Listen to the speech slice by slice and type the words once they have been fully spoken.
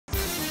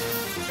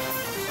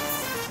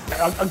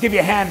I'll give you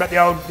a hand, but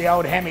the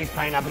old Hemi's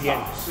paying up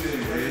again.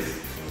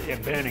 Yeah,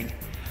 burning.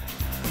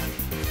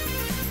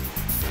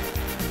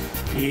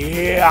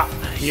 Yeah,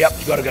 yep,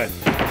 you gotta go.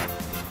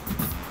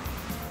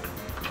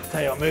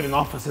 Tell you what, moving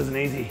office isn't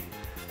easy.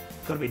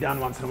 Got to be done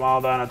once in a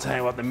while though, and I'll tell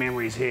you what, the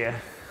memories here.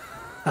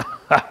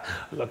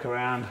 Look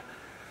around.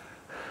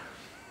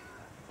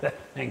 That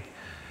thing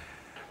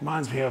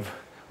reminds me of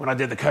when I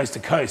did the coast to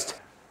coast.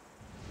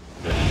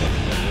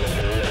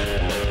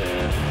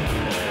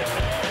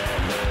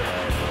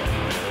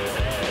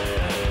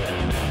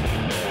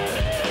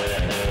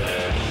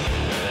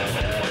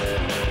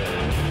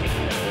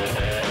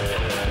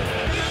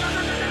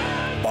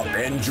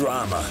 And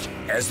drama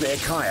as their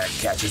kayak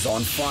catches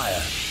on fire.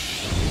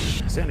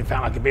 Certainly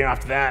felt like a beer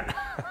after that.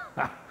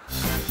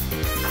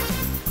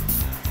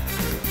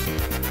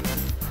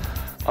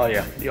 Oh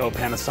yeah, the old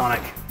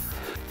Panasonic.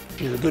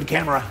 It was a good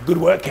camera, good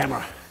work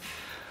camera.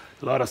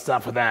 A lot of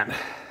stuff with that.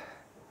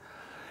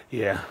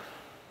 Yeah,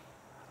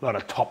 a lot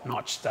of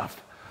top-notch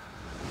stuff.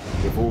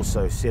 They've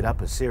also set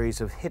up a series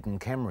of hidden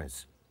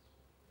cameras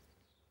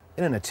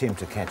in an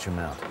attempt to catch them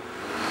out.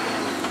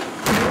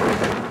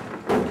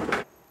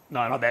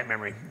 No, not that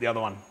memory, the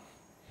other one.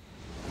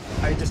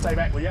 Hey, just stay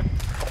back, will you?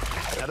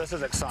 Now this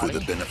is exciting. For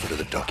the benefit of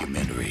the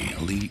documentary,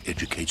 Lee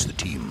educates the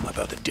team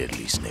about the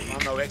deadly snake.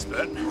 I'm no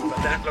expert, but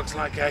that looks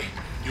like a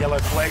yellow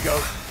flago.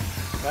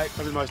 Right,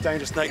 probably the most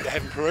dangerous snake they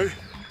have in Peru.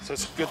 So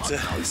it's good to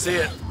see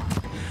it.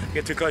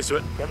 Get too close to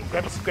it.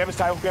 Grab his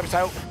tail, grab his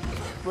tail.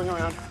 Bring him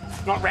around.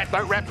 Not wrap,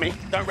 don't wrap me,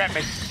 don't wrap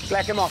me.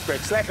 Slack him off,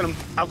 Greg, slacken him.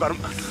 I've got him.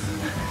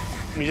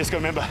 And you just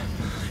gotta remember,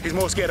 he's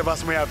more scared of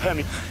us than we are of him.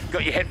 You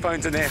got your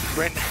headphones in there,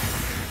 Brent.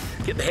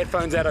 Get the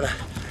headphones out of the...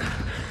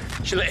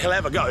 He'll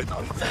have a go.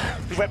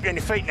 Just wrap you on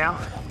your feet now.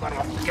 Get him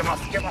off, get him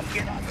off,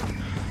 get him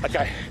off.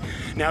 Okay,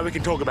 now we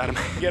can talk about him.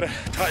 Get a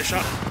tight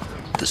shot.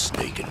 The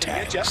snake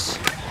attacks.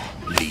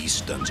 Lee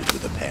stuns it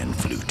with a pan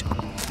flute,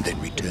 then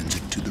returns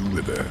it to the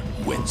river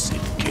whence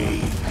it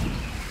came.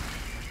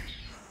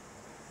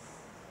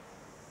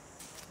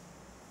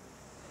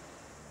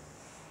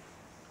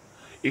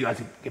 You guys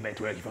can get back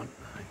to work if you want.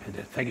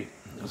 Thank you.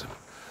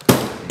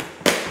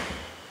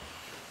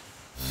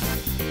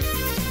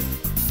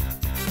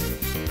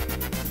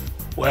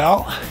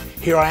 Well,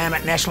 here I am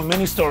at National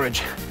Mini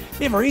Storage.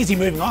 Never easy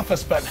moving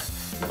office, but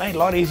made a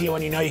lot easier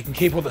when you know you can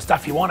keep all the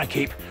stuff you want to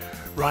keep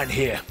right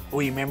here.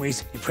 All your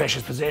memories, your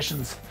precious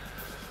possessions.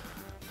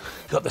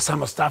 Got the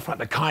summer stuff like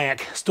the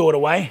kayak stored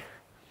away.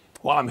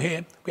 While I'm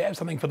here, grab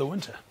something for the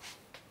winter.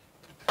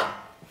 An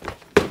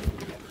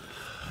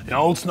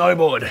old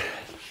snowboard.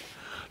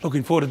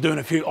 Looking forward to doing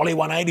a few Ollie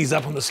 180s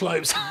up on the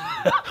slopes.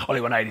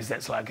 Ollie 180s,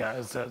 that's like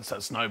it's a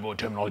snowboard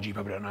terminology, you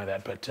probably don't know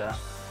that, but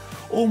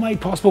all made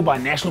possible by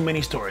National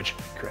Mini Storage,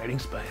 creating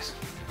space.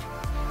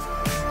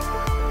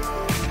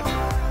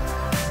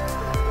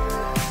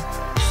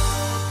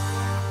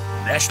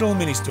 National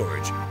Mini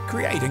Storage,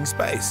 creating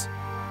space.